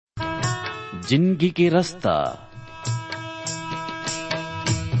जिंदगी के रास्ता।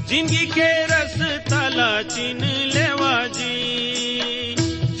 जिंदगी के रास्ता ला चिन लेवा जी,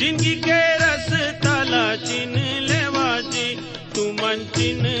 जिंदगी के रास्ता ला चिन लेवा जी, तू मन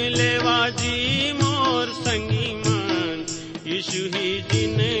चिन लेवा जी मोर संगी मन, यीशु ही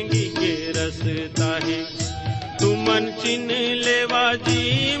जिंदगी के रास्ता है। तू मन चिन लेवा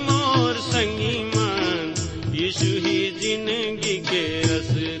जी मोर संगी मन, यीशु ही जिंदगी के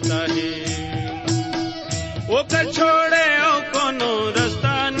रास्ता है। ओकर छोड़े ओ कोनो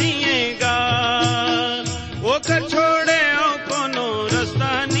रास्ता निएगा, ओकर छोड़े ओ कोनो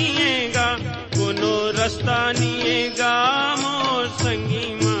रास्ता निएगा, कोनो रास्ता निएगा मोर संगी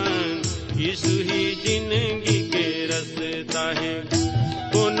मन, यीशु ही जिंदगी के रास्ता है।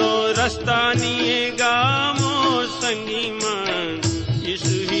 कोनो रास्ता निएगा मोर संगी मन,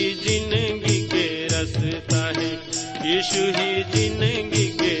 यीशु ही जिंदगी के रास्ता है। यीशु ही जिंदगी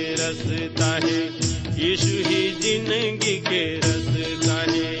के रास्ता है, यीशु ही जिंदगी के रास्ता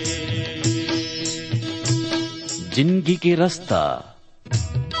है। जिंदगी के रास्ता।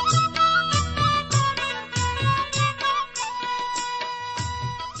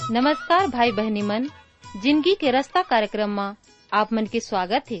 नमस्कार भाई बहनी मन, जिंदगी के रास्ता कार्यक्रम में आप मन के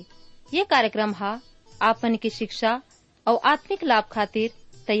स्वागत है। ये कार्यक्रम हा आप मन की शिक्षा और आत्मिक लाभ खातिर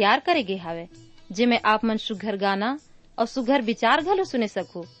तैयार करे गे हावे, जिमे आप मन सुघर गाना और सुघर विचार घलो सुने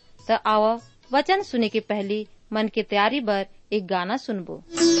सको। तो आओ वचन सुने के पहली मन के तैयारी बर एक गाना सुनबो।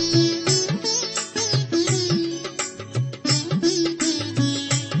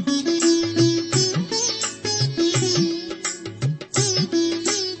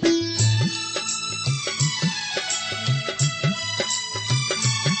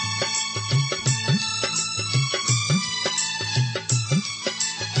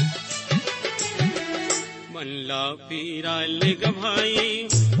 मल्ला पीरा लेगा भाई,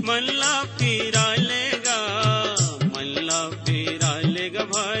 मल्ला पीरा लेगा, मल्ला पीरा लेगा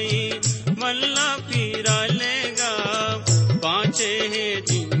भाई, मल्ला पीरा लेगा। बाँचे हैं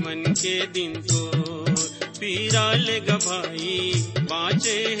जीवन के दिन तो पीरा लेगा भाई,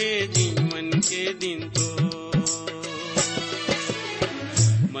 बाँचे हैं जीवन के दिन तो।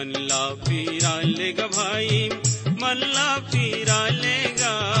 मल्ला पीरा लेगा भाई, मल्ला पीरा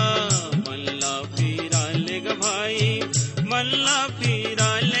लेगा, मल्ला पीरा लेगा भाई, मल्ला पीरा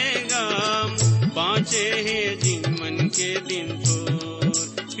लेगा। बाँचे हैं जीवन के दिन तो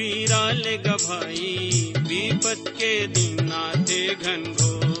पीरा लेगा भाई, विपत के दिन आते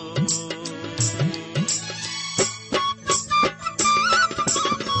घनघोर।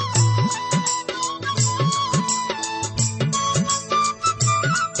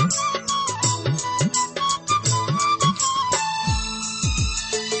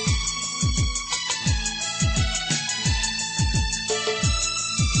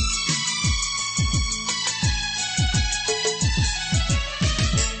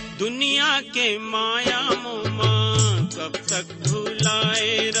 दुनिया के माया मोमा कब तक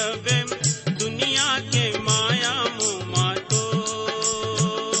भुलाए रवे, दुनिया के माया मोमा तो,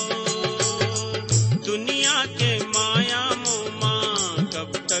 दुनिया के माया मोमा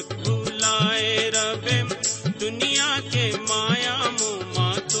कब तक भुलाए रवे, दुनिया के माया मोमा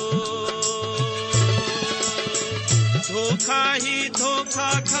तो। धोखा ही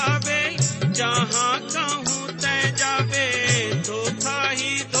धोखा खावे, जहाँ कहूँ तय जावे, धोखा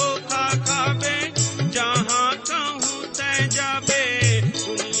ही धोखा खावे, जहाँ कहूँ तय जावे।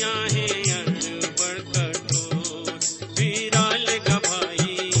 दुनिया है अनबड़ कठोर, पीरा लेगा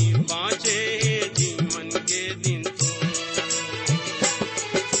भाई, बाँचे जीवन के दिन तो।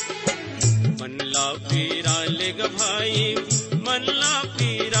 मल्ला पीरा लेगा भाई, मल्ला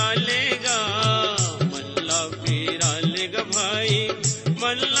पीरा लेगा, मल्ला पीरा लेगा भाई,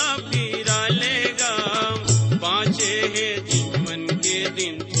 मल्ला पीरा लेगा। बाँचे हैं जीवन के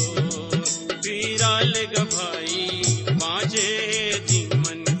दिन तो पीरा लेगा भाई, बाँचे हैं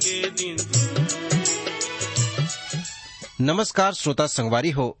जीवन के दिन तो। नमस्कार श्रोता संगवारी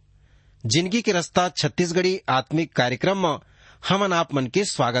हो, जिंदगी के रास्ता छत्तीसगढ़ी आत्मिक कार्यक्रम में हमन आप मन के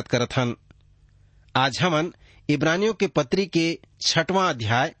स्वागत करत हन। आज हमन इब्रानियों के पत्री के 6वां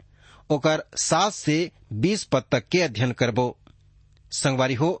अध्याय ओकर 7 से 20 पद तक के अध्ययन करबो।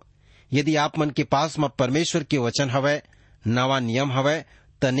 संगवारी हो, यदि आप मन के पास में परमेश्वर के वचन हवय, नवा नियम हवय,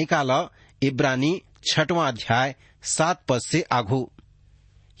 त निकाला इब्रानी 6वां अध्याय 7 पद से आघु।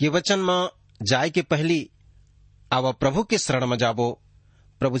 ये वचन में जाय के पहली आवा प्रभु के शरण में जाबो,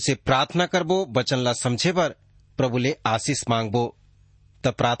 प्रभु से प्रार्थना करबो, वचन ला समझे बर प्रभु ले आशीष मांगबो।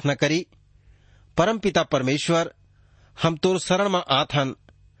 तब प्रार्थना करी। परम पिता परमेश्वर, हम तोर शरण में आत हन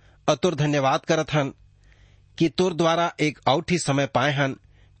और तोर धन्यवाद करत हन कि तोर द्वारा एक औठी समय पाए हन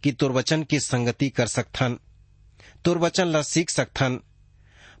कि तोर वचन की संगति कर सकथन, तोर वचन ला सीख सकथन।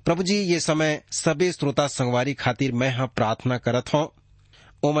 प्रभु जी, ये समय सबे श्रोता संगवारी खातिर मैं हाँ प्रार्थना करत हूँ,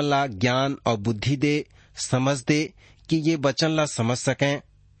 ओमन ला ज्ञान और बुद्धि दे, समझ दे कि ये वचन ला समझ सकें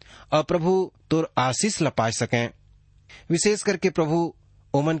और प्रभु तोर आशीष ला पाए सकें। विशेष करके प्रभु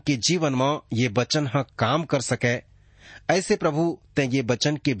ओमन के जीवन में ये वचन हाँ काम कर सके, ऐसे प्रभु ते ये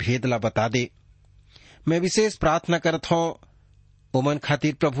वचन के भेद ला बता दे। मैं विशेष प्रार्थना करत हूँ ओमन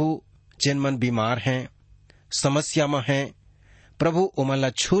खातिर प्रभु जिन मन बीमार हैं, समस्या में हैं, प्रभु ओमन ला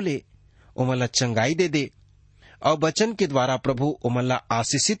छू ले, ओमन ला चंगाई दे दे और वचन के द्वारा प्रभु ओमन ला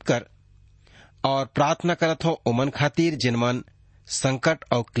आशीषित कर। और प्रार्थना करत हूँ ओमन खातिर जिन मन संकट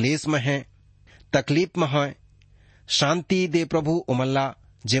और क्लेश में हैं, तकलीफ में हैं, शांति दे प्रभु ओमन ला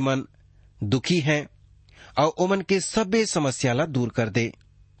जे मन दुखी हैं और ओमन के सबे समस्या ला दूर कर दे।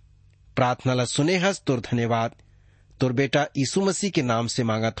 प्रार्थना ला सुने हस तोर धन्यवाद, तोर बेटा यीशु मसीह के नाम से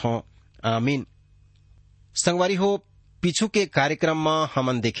मांगत हूँ, आमीन। संगवारी हो, पीछू के कार्यक्रम में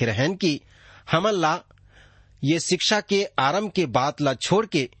हमन देखे रहन कि हमन ला ये शिक्षा के आरंभ के बात ला छोड़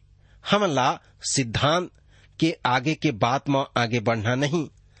के हमन ला सिद्धांत के आगे के बात में आगे बढ़ना नहीं,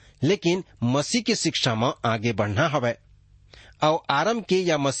 लेकिन मसीह की शिक्षा में आगे बढ़ना हवे। और आरंभ के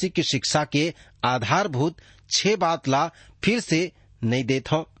या मसीह की शिक्षा के आधारभूत 6 बात ला फिर से नहीं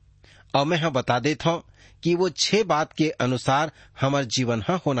देता हूँ और मैं हाँ बता देता हूँ कि वो 6 बात के अनुसार हमार जीवन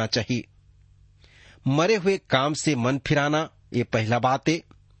हाँ होना चाहिए। मरे हुए काम से मन फिराना, ये पहला बात है।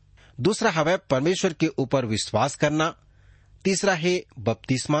 दूसरा हवे परमेश्वर के ऊपर विश्वास करना। तीसरा है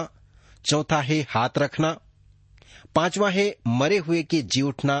बपतिस्मा। चौथा है हाथ रखना। 5वां है मरे हुए के जी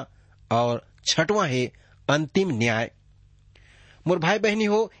उठना और 6वां है अंतिम न्याय। मोर भाई बहनी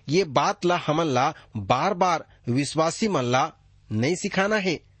हो, ये बात ला हमन ला बार बार विश्वासी मन ला नहीं सिखाना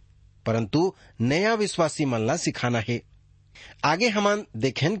है, परंतु नया विश्वासी मन ला सिखाना है। आगे हमन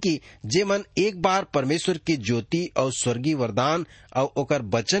देखें कि जे मन एक बार परमेश्वर की ज्योति और स्वर्गीय वरदान और ओकर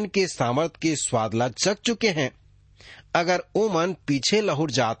वचन के सामर्थ के स्वाद ला चख चुके हैं, अगर ओ मन पीछे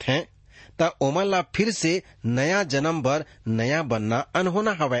लहुट जात हैं ता ओमन ला फिर से नया जन्म बर नया बनना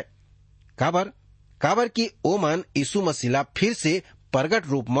अनहोना हवै। काबर की ओ मन यीशु मसीह ला फिर से प्रगट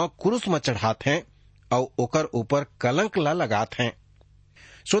रूप में क्रूस में चढ़ात हैं और ओकर ऊपर कलंक ला लगात हैं।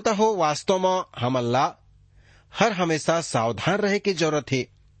 श्रोता हो, वास्तव में हमन ला हर हमेशा सावधान रहे की जरूरत है,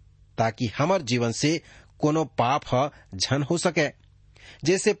 ताकि हमार जीवन से कोनो पाप ह झन हो सके।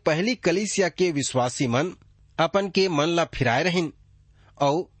 जैसे पहली कलीसिया के विश्वासी मन अपन के मन ला फिराए रहिन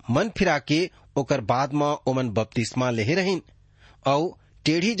और मन फिरा के ओकर बाद में ओमन बपतिस्मा लेहे रहिन और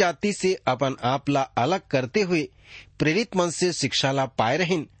टेढ़ी जाति से अपन आप ला अलग करते हुए प्रेरित मन से शिक्षा ला पाए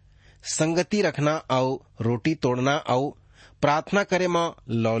रहिन। संगति रखना और रोटी तोड़ना और प्रार्थना करे में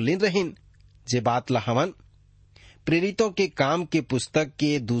लौलीन रहिन। जे बात ला हमन प्रेरितों के काम के पुस्तक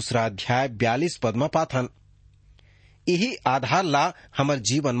के 2 अध्याय 42 पद में पाथन। यही आधार ला हमार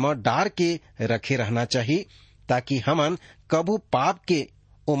जीवन में डार के रखे रहना चाहिए, ताकि हमन कबू पाप के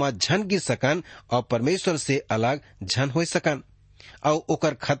ओमा झन गिर सकन और परमेश्वर से अलग झन हो सकन और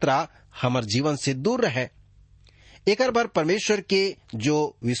ओकर खतरा हमार जीवन से दूर रहे। एक बार परमेश्वर के जो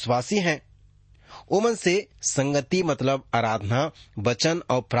विश्वासी हैं ओमन से संगति मतलब आराधना, वचन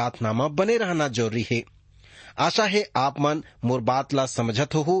और प्रार्थना में बने रहना जरूरी है। आशा है आप मन मोर बात ला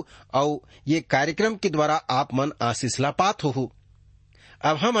समझत हो और ये कार्यक्रम के द्वारा आप मन आशीष ला पात हो।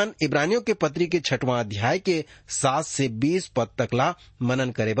 अब हमन इब्रानियों के पत्री के 6वां अध्याय के 7 से 20 पद तक ला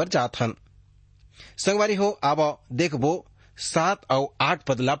मनन करे बर जात हन। संगवारी हो, अब देखबो 7 और 8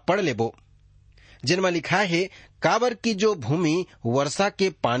 पद ला पढ़ लेबो, जिनमें लिखा है, काबर की जो भूमि वर्षा के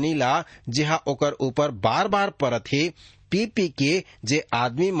पानी ला जेहा ओकर ऊपर बार बार परत है, पी पी के जे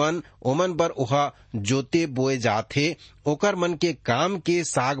आदमी मन ओमन बर ओहा जोते बोए जाथे, ओकर मन के काम के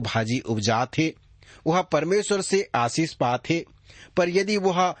साग भाजी उपजाथे, वह परमेश्वर से आशीष पाथे। पर यदि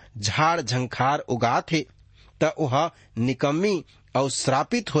वह झाड़ झंखार उगाथे त वह निकम्मी और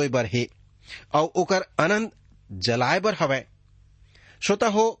श्रापित होए बर है और ओकर आनंद जलाए बर हवै। श्रोता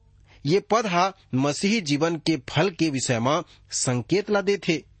हो, ये पद हा मसीही जीवन के फल के विषय में संकेत ला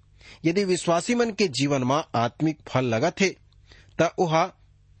देथे। यदि विश्वासी मन के जीवन में आत्मिक फल लगत है त वह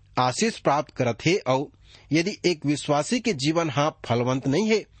आशीष प्राप्त करत है, और यदि एक विश्वासी के जीवन हा फलवंत नहीं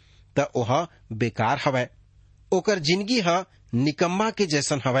है त वह बेकार हवै, ओकर जिंदगी हा निकम्मा के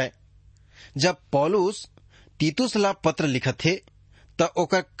जैसन हवै। जब पौलुस तीतुस ला पत्र लिखत थे त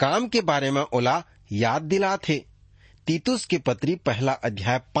ओकर काम के बारे में ओला याद दिला थे। तीतुस के पत्री 1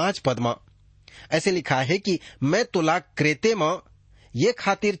 अध्याय 5 पद में ऐसे लिखा है कि मैं तोला क्रेते में ये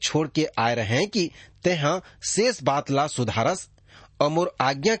खातिर छोड़ के आए रहे कि तेहा शेष बात ला सुधारस और मोर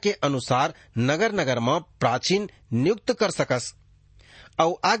आज्ञा के अनुसार नगर नगर में प्राचीन नियुक्त कर सकस।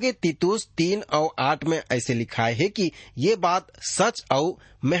 और आगे तीतुस 3:8 में ऐसे लिखा है कि ये बात सच और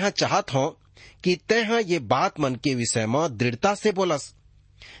मैं चाहत हूँ कि तह ये बात मन के विषय में दृढ़ता से बोलस।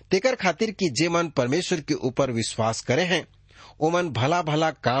 तेकर खातिर कि जे मन परमेश्वर के ऊपर विश्वास करे हैं ओमन भला भला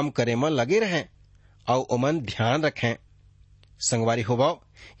काम करे में लगे रहें और ओमन ध्यान रखें। संगवारी होबाओ,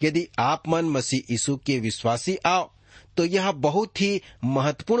 यदि आप मन मसीह यीशु के विश्वासी आओ तो यह बहुत ही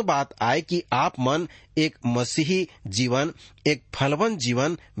महत्वपूर्ण बात आए कि आप मन एक मसीही जीवन, एक फलवन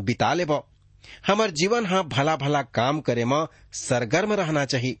जीवन बिता लेबो। हमार जीवन हाँ भला भला काम करे में सरगर्म रहना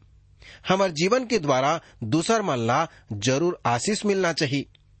चाहिए। हमार जीवन के द्वारा दूसर मन ला जरूर आशीष मिलना चाहिए,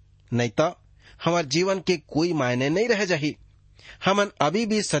 नहीं तो हमार जीवन के कोई मायने नहीं रह जाही। हमन अभी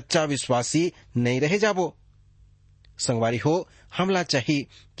भी सच्चा विश्वासी नहीं रह जाबो। संगवारी हो, हमला चाहिए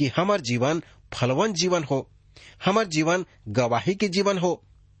कि हमार जीवन फलवन जीवन हो, हमार जीवन गवाही के जीवन हो।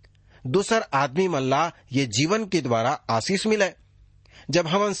 दूसर आदमी मन ला ये जीवन के द्वारा आशीष मिले। जब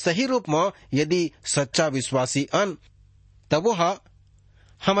हमन सही रूप में यदि सच्चा विश्वासी अन तब वो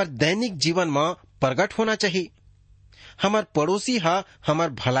हमार दैनिक जीवन में प्रकट होना चाहिए। हमार पड़ोसी हमार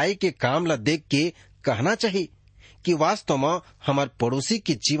भलाई के काम ला देख के कहना चाहिए कि वास्तव में हमार पड़ोसी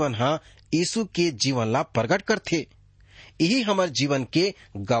के जीवन यीशु के जीवन ला प्रकट करथे। यही हमार जीवन के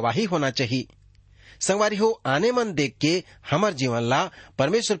गवाही होना चाहिए। संगवारी हो, आने मन देख के हमार जीवन ला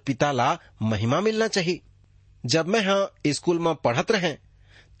परमेश्वर पिता ला महिमा मिलना चाहिए। जब मैं स्कूल में पढ़त रहे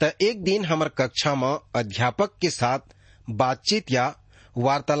त एक दिन हमार कक्षा में अध्यापक के साथ बातचीत या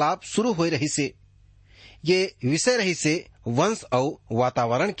वार्तालाप शुरू हो रही से। ये विषय रही से वंश और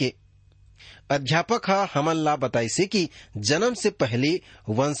वातावरण के। अध्यापक हमन ला बताई से कि जन्म से पहले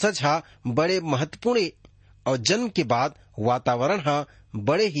वंशज बड़े महत्वपूर्ण और जन्म के बाद वातावरण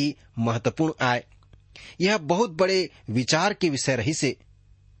बड़े ही महत्वपूर्ण आए। यह बहुत बड़े विचार के विषय रही से।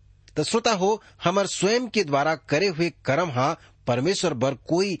 तो श्रोता हो, हमार स्वयं के द्वारा करे हुए कर्म परमेश्वर बर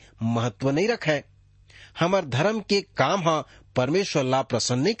कोई महत्व नहीं रखे। हमार धर्म के काम परमेश्वर ला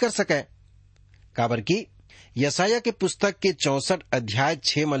प्रसन्न नहीं कर सके। काबर की यशाया के पुस्तक के 64 अध्याय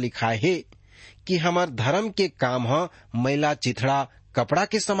 6 में लिखा है कि हमार धर्म के काम मैला चिथड़ा कपड़ा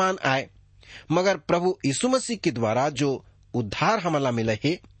के समान आए, मगर प्रभु यीशु मसीह के द्वारा जो उद्धार हमला मिले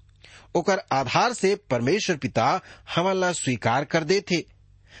है ओकर आधार से परमेश्वर पिता हमला स्वीकार कर दे थे।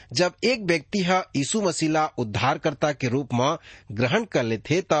 जब एक व्यक्ति यीशु मसीह ला उद्धारकर्ता के रूप में ग्रहण कर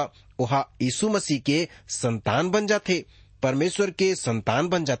लेते तो वह यीशु मसीह के संतान बन जाते, परमेश्वर के संतान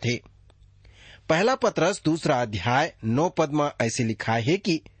बन जाते। पहला पत्रस 2 अध्याय 9 पद में ऐसे लिखा है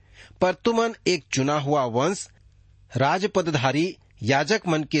कि पर तुमन एक चुना हुआ वंश, राजपदधारी याजक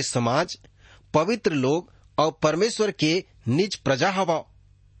मन के समाज, पवित्र लोग और परमेश्वर के निज प्रजा हवा।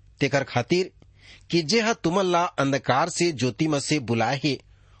 तेकर खातिर कि जे तुमन ला अंधकार से ज्योति में से बुलाए है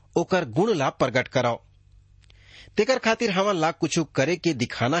ओकर गुण ला प्रकट कराओ। तेकर खातिर हमन ला कुछ करे के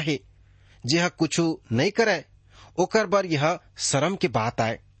दिखाना है। जे कुछ नहीं करे ओकर बर यह शर्म के बात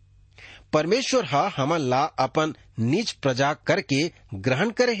आए। परमेश्वर हमन ला अपन निज प्रजा करके ग्रहण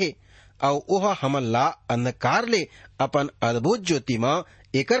करे है और वह हमन ला अंधकार ले अपन अद्भुत ज्योति में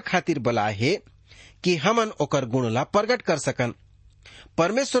एकर खातिर बुलाए है कि हमन ओकर गुण ला प्रकट कर सकन।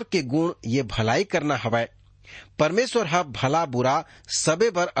 परमेश्वर के गुण ये भलाई करना हवै। परमेश्वर भला बुरा सबे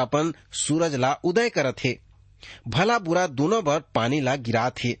बर अपन सूरज ला उदय करत है, भला बुरा दोनों बर पानी ला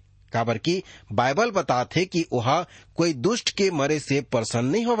गिरात है। काबर की बाइबल बतात है कि वह कोई दुष्ट के मरे से प्रसन्न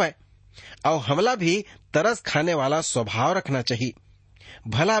नहीं होवे और हमला भी तरस खाने वाला स्वभाव रखना चाहिए,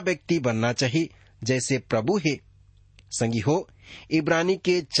 भला व्यक्ति बनना चाहिए जैसे प्रभु है। संगी हो, इब्रानी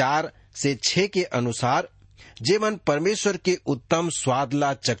के 4 से 6 के अनुसार जे मन परमेश्वर के उत्तम स्वाद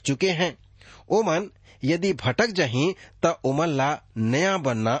ला चख चुके हैं ओ मन यदि भटक जाही तो ओमन ला नया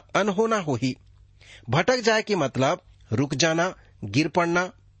बनना अनहोना होही। भटक जाए के मतलब रुक जाना, गिर पड़ना।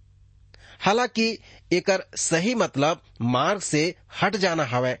 हालांकि एकर सही मतलब मार्ग से हट जाना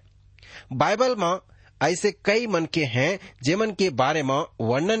हवे। बाइबल में ऐसे कई मन के हैं जेमन के बारे में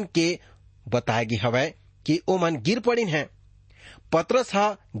वर्णन के बताए गी हवे कि ओ मन गिर पड़िन हैं। पतरस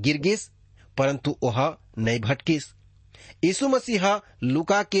गिर गिस परंतु वह नहीं भटकिस। यीशु मसीह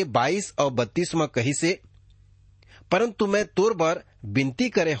लूका के 22 और 32 में कही से, परंतु मैं तोर बर विनती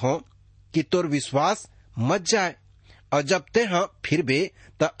करे हूं कि तोर विश्वास मत जाए और जब ते फिर बे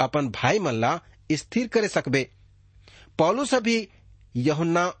त अपन भाई मल्ला स्थिर करे सकबे। पौलुस भी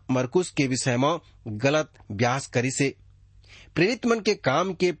यूहन्ना मरकुस के विषय में गलत व्यास करी से। प्रेरित मन के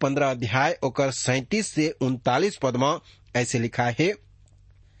काम के 15 अध्याय ओकर 37 से 39 पद में ऐसे लिखा है,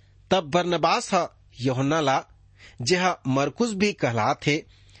 तब बरनबास यूहन्ना ला जेहा मरकुस भी कहला थे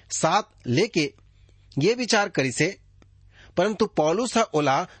साथ लेके ये विचार करी से, परंतु पौलुस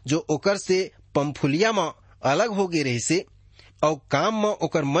ओला जो ओकर से पंफुलिया में अलग हो गए रही से और काम में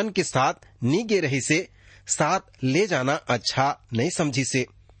ओकर मन के साथ नी गे रही से साथ ले जाना अच्छा नहीं समझी से।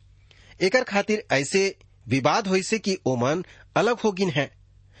 एकर खातिर ऐसे विवाद होई से कि ओमन अलग हो गिन है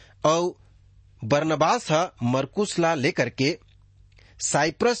और बरनबास मरकुस ला लेकर के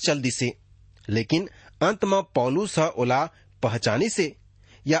साइप्रस चल दी से, लेकिन अंत में पौलुस ओला पहचानी से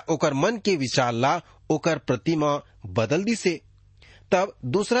या ओकर मन के विचार ला ओकर प्रतिमा बदल दी से। तब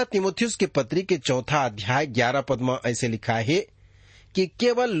दूसरा तीमुथियुस के पत्री के 4 अध्याय 11 पद में ऐसे लिखा है कि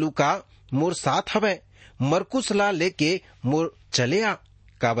केवल लूका मोर साथ हवे, मरकुस ला लेके मोर चले आ,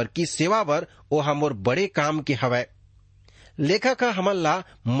 काबर की सेवा बर ओहा मोर बड़े काम के हवे। लेखक हमन ला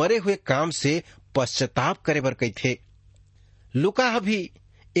मरे हुए काम से पश्चाताप करे बर कही थे। लूका भी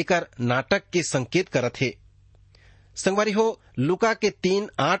एकर नाटक के संकेत करत है। संगवारी हो, लूका के 3,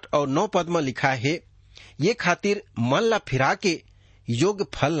 8 और 9 पद में लिखा है, ये खातिर मन ला फिरा के योग्य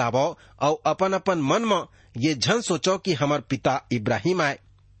फल लावो और अपन अपन मन में ये झन सोचो कि हमार पिता इब्राहिम आए,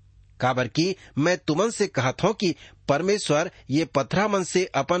 काबर की मैं तुमन से कहत हूँ कि परमेश्वर ये पथरा मन से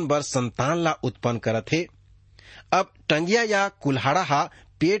अपन बर संतान ला उत्पन्न करत है। अब टंगिया या कुल्हाड़ा हा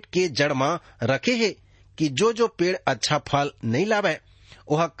पेट के जड़ में रखे है कि जो जो पेड़ अच्छा फल नहीं लावे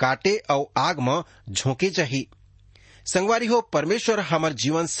वह काटे और आग में झोंके चाहिए। संगवारी हो, परमेश्वर हमार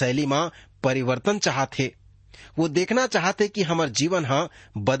जीवन शैली में परिवर्तन चाहते। वो देखना चाहते कि हमार जीवन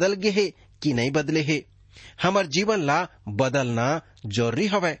बदल गए है कि नहीं बदले है। हमार जीवन ला बदलना जरूरी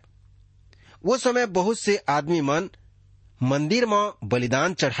हवे। वो समय बहुत से आदमी मन मंदिर में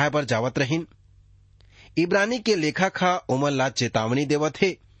बलिदान चढ़ाए बर जावत रहिन। इब्रानी के लेखक ओमन ला चेतावनी देवत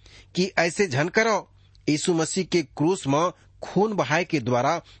है कि ऐसे झन करो। यीशु मसीह के क्रूस में खून बहाए के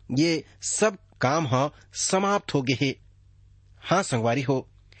द्वारा ये सब काम समाप्त हो गए है। हाँ संगवारी हो,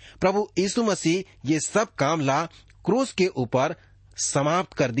 प्रभु यीशु मसीह ये सब काम ला क्रूस के ऊपर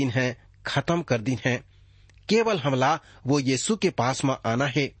समाप्त कर दिन है, खत्म कर दिन है। केवल हमला वो यीशु के पास में आना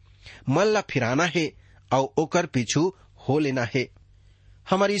है, मन ला फिराना है और ओकर पीछू हो लेना है।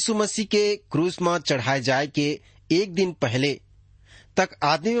 हमारे यीशु मसीह के क्रूस में चढ़ाए जाए के एक दिन पहले तक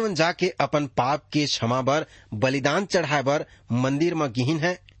आदमी मन जाके अपन पाप के क्षमा बर बलिदान चढ़ाए बर मंदिर में गिहिन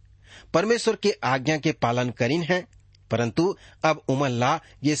है, परमेश्वर के आज्ञा के पालन करीन है। परंतु अब उमन ला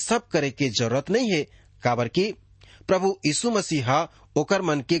ये सब करे के जरूरत नहीं है, काबर की प्रभु यीशु मसीह ओकर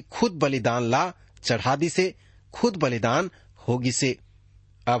मन के खुद बलिदान ला चढ़ा दी से, खुद बलिदान होगी से।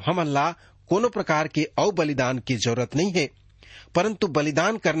 अब हमन ला कोनो प्रकार के औ बलिदान की जरूरत नहीं है, परंतु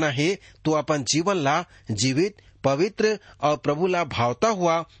बलिदान करना है तो अपन जीवन ला जीवित, पवित्र और प्रभु ला भावता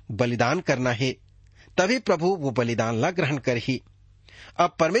हुआ बलिदान करना है, तभी प्रभु वो बलिदान ला ग्रहण करही।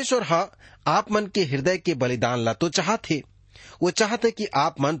 अब परमेश्वर आप मन के हृदय के बलिदान ला तो चाहते, वो चाहते कि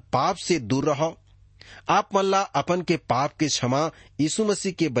आप मन पाप से दूर रहो। आप मन ला अपन के पाप के क्षमा यीशु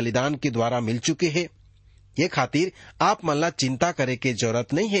मसीह के बलिदान के द्वारा मिल चुके हैं। ये खातिर आप मन ला चिंता करे के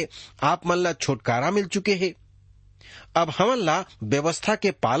जरूरत नहीं है, आप मन ला छुटकारा मिल चुके हैं। अब हमन ला व्यवस्था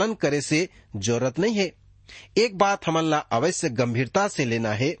के पालन करे से जरूरत नहीं है। एक बात हमन ला अवश्य गंभीरता से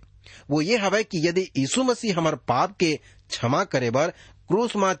लेना है, वो ये हवे कि यदि यीशु मसीह हमार पाप के क्षमा करे बर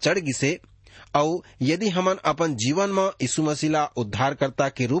क्रूस में चढ़ गिसे और यदि हमन अपन जीवन में यीशु मसीह ला उद्धारकर्ता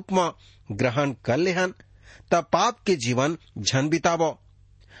के रूप में ग्रहण कर लेहन, तब पाप के जीवन झन बितावो।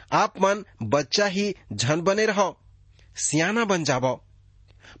 आप मन बच्चा ही झन बने रहो, सियाना बन जावो,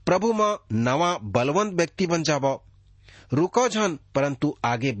 प्रभु में नवा बलवंत व्यक्ति बन जावो। रुको झन, परंतु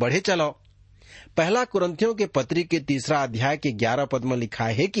आगे बढ़े चलो। पहला कुरिन्थियों के पत्री के 3 अध्याय के 11 पद में लिखा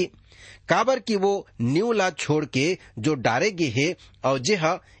है कि काबर की वो नींव ला छोड़ के जो डारे गे है और जेह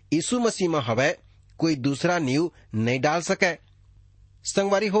यीशु मसीह में हवे, कोई दूसरा नींव नहीं डाल सके।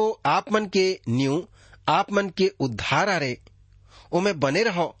 संगवारी हो, आप मन के नींव, आप मन के उद्धार आरे ओमे बने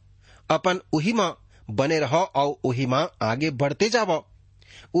रहो, अपन उही में बने रहो और उही में आगे बढ़ते जावो।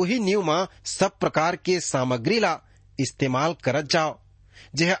 उही नींव में सब प्रकार के सामग्री ला इस्तेमाल करत जाओ,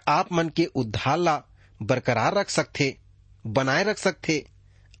 जेह आप मन के उद्धार ला बरकरार रख सकते, बनाए रख सकते।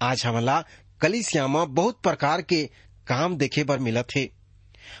 आज हमला कलीसिया में बहुत प्रकार के काम देखे बर मिलत है,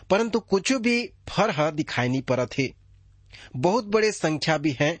 परंतु कुछ भी फल दिखाई नहीं पड़त है। बहुत बड़े संख्या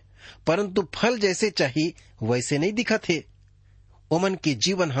भी है, परंतु फल जैसे चाहिए वैसे नहीं दिखत है। ओमन के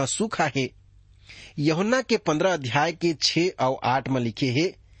जीवन सूखा है। यूहन्ना के 15 अध्याय के 6 और 8 में लिखे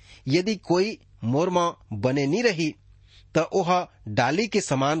है, यदि कोई मोर में बने नहीं रही तो ओह डाली के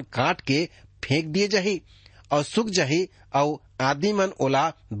समान काट के फेंक दिए जाही और सूख जाही और आदमी मन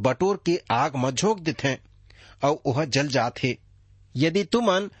ओला बटोर के आग में झोंक देते और ओह जल जाते। यदि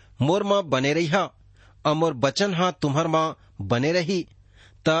तुमन मोर में बने रही और मोर बचन तुम्हार में बने रही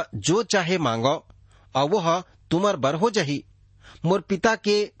तो जो चाहे मांगो और वह तुम्हार बर हो जाही। मोर पिता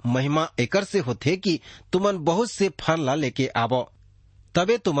के महिमा एकर से होथे कि तुमन बहुत से फल ला लेके आवो,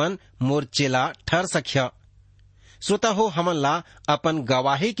 तबे तुमन मोर चेला ठहर सख्या। श्रोता हो, हमन ला अपन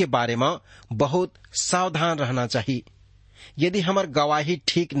गवाही के बारे में बहुत सावधान रहना चाहिए। यदि हमार गवाही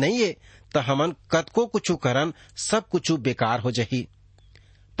ठीक नहीं है तो हमन कतको कुछ करन सब कुछ बेकार हो जाही।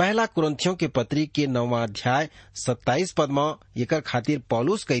 पहला कुरिन्थियों के पत्री के 9वां अध्याय 27 पद में एकर खातिर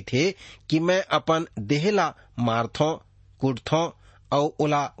पौलुस कही थे कि मैं अपन देहला मारथो, कूटथो और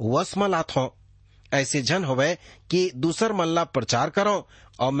ओला वश में लाथो। ऐसे जन होवे कि दूसर मन ला प्रचार करो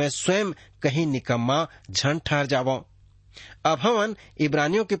और मैं स्वयं कहीं निकम्मा झन ठहर जावो। अब हमन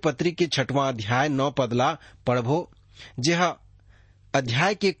इब्रानियों के पत्री के 6वां अध्याय 9 पदला पढ़बो, जेह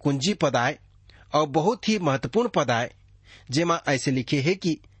अध्याय के कुंजी पद आए और बहुत ही महत्वपूर्ण पद आए, जेमा ऐसे लिखे है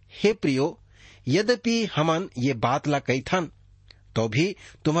कि हे प्रियो, यद्यपि हमन ये बात ला कही थन तो भी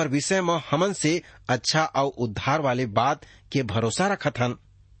तुम्हार विषय में हमन से अच्छा और उद्धार वाले बात के भरोसा रखत हन।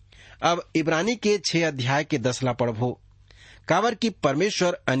 अब इब्रानी के 6 अध्याय के 10 ला पढ़बो, काबर की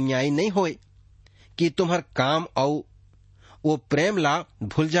परमेश्वर अन्यायी नहीं होए कि तुम्हार काम और वो प्रेम ला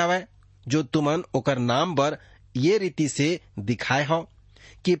भूल जावे जो तुमन ओकर नाम बर ये रीति से दिखाए हो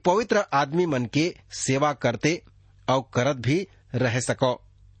कि पवित्र आदमी मन के सेवा करते और करत भी रह सको।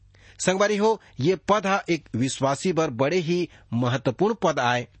 संगवारी हो, ये पद एक विश्वासी बर बड़े ही महत्वपूर्ण पद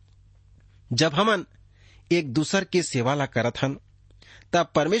आए। जब हमन एक दूसर के सेवा ला करत हन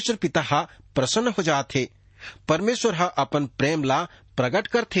तब परमेश्वर पिता प्रसन्न हो जाते। परमेश्वर अपन प्रेम ला प्रकट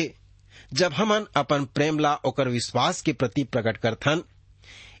करथे। जब हमन अपन प्रेम ला ओकर विश्वास के प्रति प्रकट करथन,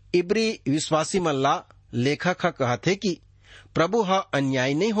 इब्री विश्वासी मन ला लेखक कहथे कि प्रभु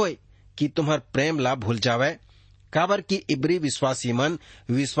अन्याय नहीं होए कि तुम्हार प्रेम ला भूल जावे, काबर की इब्री विश्वासी मन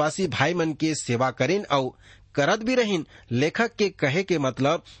विश्वासी भाई मन के सेवा करेन और करत भी रहीन। लेखक के कहे के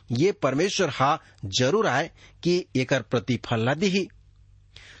मतलब ये परमेश्वर जरूर आए कि एकर प्रतिफल ला दिही।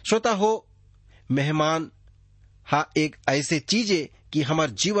 श्रोता हो, मेहमान एक ऐसे चीज है कि हमार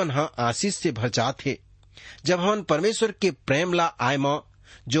जीवन आशीष से भर जात है। जब हम परमेश्वर के प्रेम ला आय में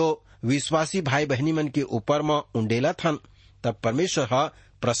जो विश्वासी भाई बहनी मन के ऊपर में उंडेला थन, तब परमेश्वर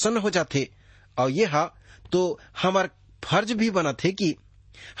प्रसन्न हो जाते। और ये तो हमार फर्ज भी बनत है कि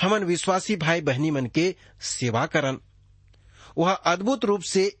हमन विश्वासी भाई बहनी मन के सेवा करन। वह अद्भुत रूप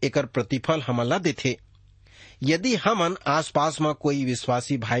से एकर प्रतिफल हमन ला देथे। यदि हमन आसपास में कोई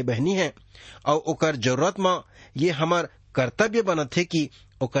विश्वासी भाई बहनी है और ओकर जरूरत में, ये हमार कर्तव्य बनत है कि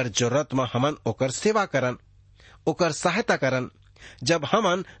ओकर जरूरत में हमन ओकर सेवा करन, ओकर सहायता करन। जब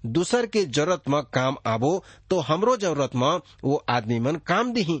हमन दूसर के जरूरत में काम आबो तो हमरो जरूरत में वो आदमी मन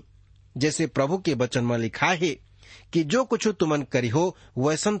काम दिही। जैसे प्रभु के वचन में लिखा है कि जो कुछ तुमन करी हो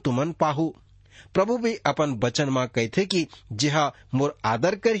वैसन तुमन पाहु। प्रभु भी अपन वचन में कहते कि जिहा मोर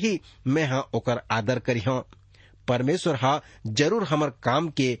आदर करही मैं ओकर आदर करी हूँ। परमेश्वर जरूर हमर काम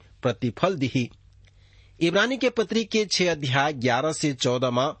के प्रतिफल दिही। इब्रानी के पत्री के 6 अध्याय 11 से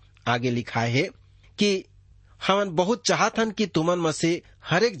 14 में आगे लिखा है कि हमन बहुत चाहतन कि तुमन में से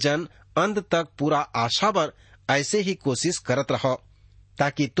हरेक जन अंत तक पूरा आशा बर ऐसे ही कोशिश करत रहो,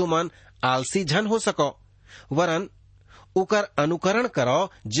 ताकि तुमन आलसी जन हो सको, वरन उकर अनुकरण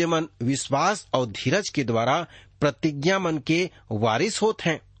करो जेमन विश्वास और धीरज के द्वारा प्रतिज्ञा मन के वारिस होत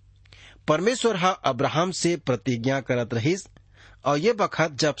हैं। परमेश्वर अब्राहम से प्रतिज्ञा करत रहिस और ये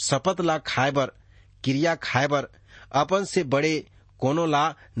बखत जब शपथ ला खाए बर, क्रिया खाए बर अपन से बड़े कोनो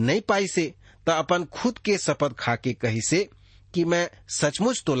ला नहीं पाई से, त अपन खुद के शपथ खा के कही से कि मैं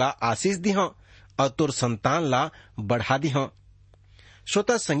सचमुच तोला आशीष दी हूं और तोर संतान ला बढ़ा दी हूं।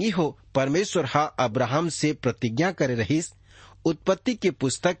 श्रोता संगी हो, परमेश्वर अब्राहम से प्रतिज्ञा करे रहिस। उत्पत्ति के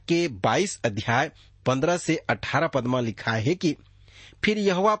पुस्तक के 22 अध्याय 15 से 18 पद में लिखा है कि फिर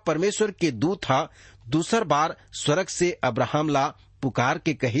यहोवा परमेश्वर के दूत दूसर बार स्वर्ग से अब्राहम ला पुकार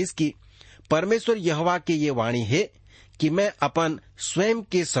के कहिस कि परमेश्वर यहोवा के ये वाणी है कि मैं अपन स्वयं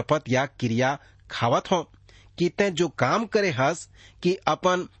के शपथ या क्रिया खावत हूँ कि तै जो काम करे हस कि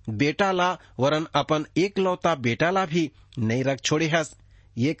अपन बेटा ला वरन अपन एकलौता बेटा ला भी नहीं रख छोड़े हस।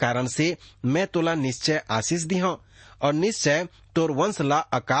 ये कारण से मैं तोला निश्चय आशीष दी हूँ और निश्चय तोर वंश ला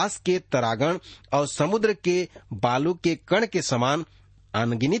आकाश के तरागण और समुद्र के बालू के कण के समान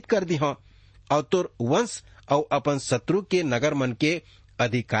अनगिनित कर दी हूँ और तोर वंश और अपन शत्रु के नगर मन के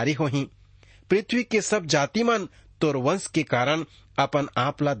अधिकारी होही। पृथ्वी के सब जाति मन तोर वंश के कारण अपन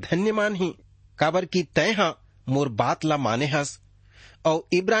आप ला धन्य मान ही, काबर की तय मोर बात ला माने हस। और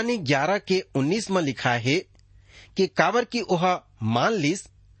इब्रानी 11 के 19 में लिखा है कि काबर की ओह मान लिस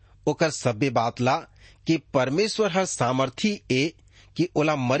ओकर सब्बे बात ला कि परमेश्वर सामर्थी ए कि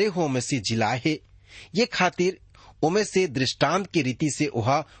ओला मरे हो में से जिलाए है। ये खातिर ओमे से दृष्टांत की रीति से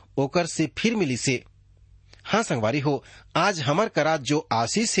ओहा ओकर से फिर मिली से। हाँ संगवारी हो, आज हमर करा जो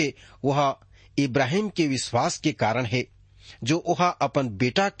आशीष है वह इब्राहिम के विश्वास के कारण है, जो वह अपन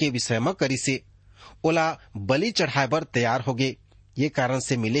बेटा के विषय में करी से ओला बलि चढ़ाए बर तैयार हो गए, ये कारण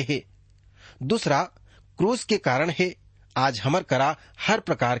से मिले है। दूसरा क्रूस के कारण है आज हमर करा हर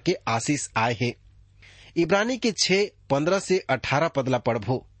प्रकार के आशीष आए है। इब्रानी के 6:15 से 18 पदला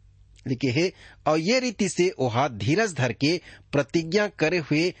पढ़भो लिखे है, और ये रीति से ओहा धीरज धर के प्रतिज्ञा करे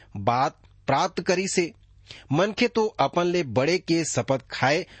हुए बात प्राप्त करी से मनखे तो अपन ले बड़े के शपथ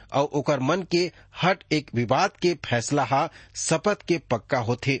खाए और ओकर मन के हट एक विवाद के फैसला हा शपथ के पक्का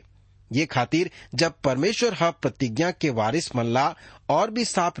होथे। ये खातिर जब परमेश्वर हा प्रतिज्ञा के वारिस मन ला और भी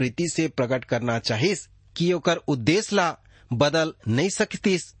साफ रीति से प्रकट करना चाहिस कि ओकर उद्देश्य ला बदल नहीं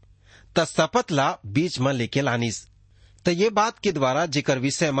सकतीस, त शपथ ला बीच में लेके लानिस। तो ये बात के द्वारा जिकर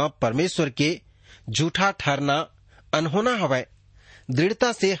विषय में परमेश्वर के झूठा ठहरना अनहोना हवै,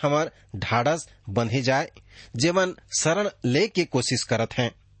 दृढ़ता से हमार ढाढ़स बंधे जाए, जेमन शरण ले के कोशिश करत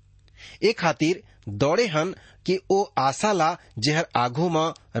हैं। एक खातिर दौड़े हन कि ओ आशा ला जेहर आगू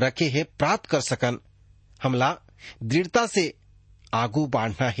में रखे है प्राप्त कर सकन। हमला दृढ़ता से आगू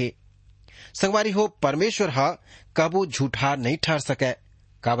बढ़ना है। संगवारी हो, परमेश्वर हा कबू झूठा नहीं ठहर सके,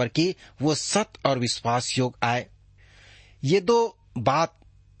 काबर की वो सत्य और विश्वास योग आए। ये दो बात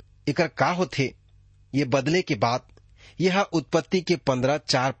एकर का होथे, ये बदले के बाद यह उत्पत्ति के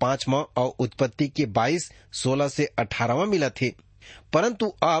 15:4-5 में और उत्पत्ति के 22:16 से 18 में मिला थे।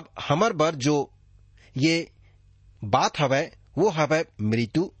 परंतु अब हमर बर जो ये बात हवै वो हवै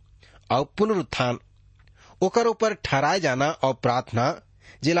मृत्यु और पुनरुत्थान, ओकर ऊपर ठहराए जाना और प्रार्थना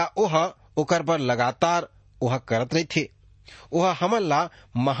जिला ओह ओकर बर लगातार ओह करत रही थे। ओह हमन ला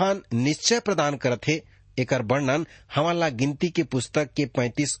महान निश्चय प्रदान करत थे। एकर वर्णन हमन ला गिनती के पुस्तक के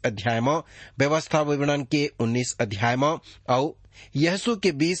 35 अध्याय में, व्यवस्था विवरण के 19 अध्याय में और यहोशू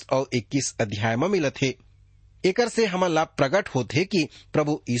के 20 और 21 अध्याय में मिलत है। एकर से हमन ला प्रकट होते कि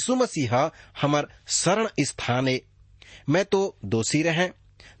प्रभु यीशु मसीह हमर शरण स्थान है। मैं तो दोषी रहे,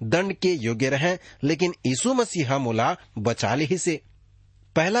 दंड के योग्य रहे, लेकिन यीशु मसीह मोला बचा ले ही से।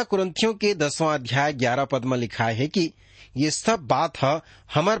 1 कुरिन्थियों के 10वां अध्याय 11 पद में लिखा है कि ये सब बात है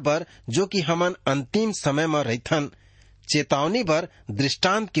हमर बर जो कि हमन अंतिम समय में रहथन, चेतावनी बर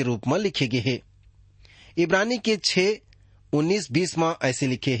दृष्टांत के रूप में लिखे गए है। इब्रानी के 6:19-20 में ऐसे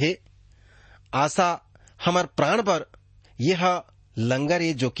लिखे है, आशा हमर प्राण बर यह लंगर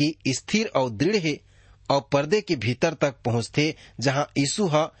है जो कि स्थिर और दृढ़ है और पर्दे के भीतर तक पहुंचते, जहां यीशु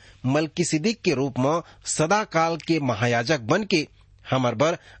हा मलकीसिदिक के रूप में सदा काल के महायाजक बन के हमर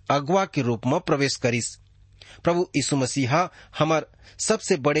बर अगुआ के रूप में प्रवेश करिस। प्रभु यीशु मसीह हमर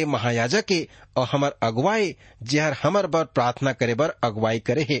सबसे बड़े महायाजक है और हमर अगुवाई जेहर हमर बर प्रार्थना करे बर अगुवाई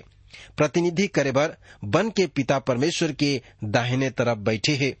करे है, प्रतिनिधि करे बर बन के पिता परमेश्वर के दाहिने तरफ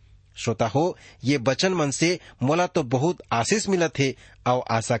बैठे है। श्रोता हो, ये वचन मन से मोला तो बहुत आशीष मिलत है और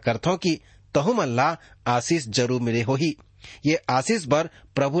आशा करता हूँ कि तहु मन ला आशीष जरूर मिले होही। ये आशीष बर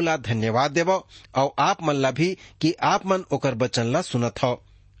प्रभु ला धन्यवाद देव और आप मन ला भी कि आप मन ओकर वचन ला सुनत हो।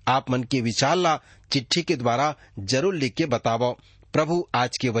 आप मन के विचार ला चिट्ठी के द्वारा जरूर लिख के बतावो। प्रभु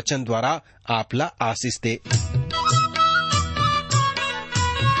आज के वचन द्वारा आप ला आशीष दे।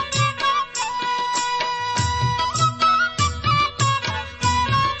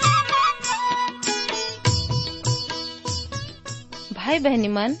 भाई बहनी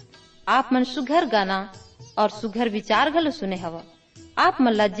मन, आप मन सुघर गाना और सुघर विचार घलो सुने हवा। आप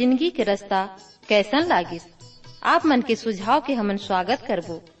मन ला जिंदगी के रास्ता कैसन लागिस? आप मन के सुझाव के हमन स्वागत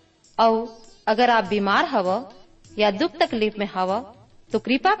करबो। और अगर आप बीमार हवा या दुख तकलीफ में हवा तो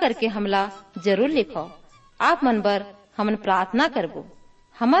कृपा करके हमला जरूर लिखो। आप मन बर हमन प्रार्थना करबो।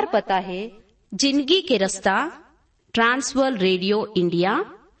 हमार पता है जिंदगी के रास्ता, Trans World radio India,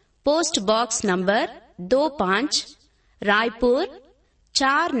 post box number 25, Raipur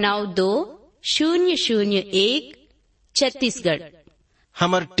 492001, Chhattisgarh.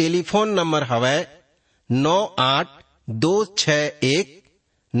 हमर टेलीफोन नंबर हवै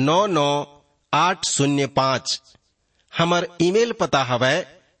 9826199805। हमर ईमेल पता हवै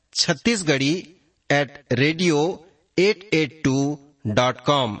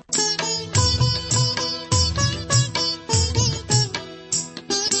chhattisgarhi@radio882.com।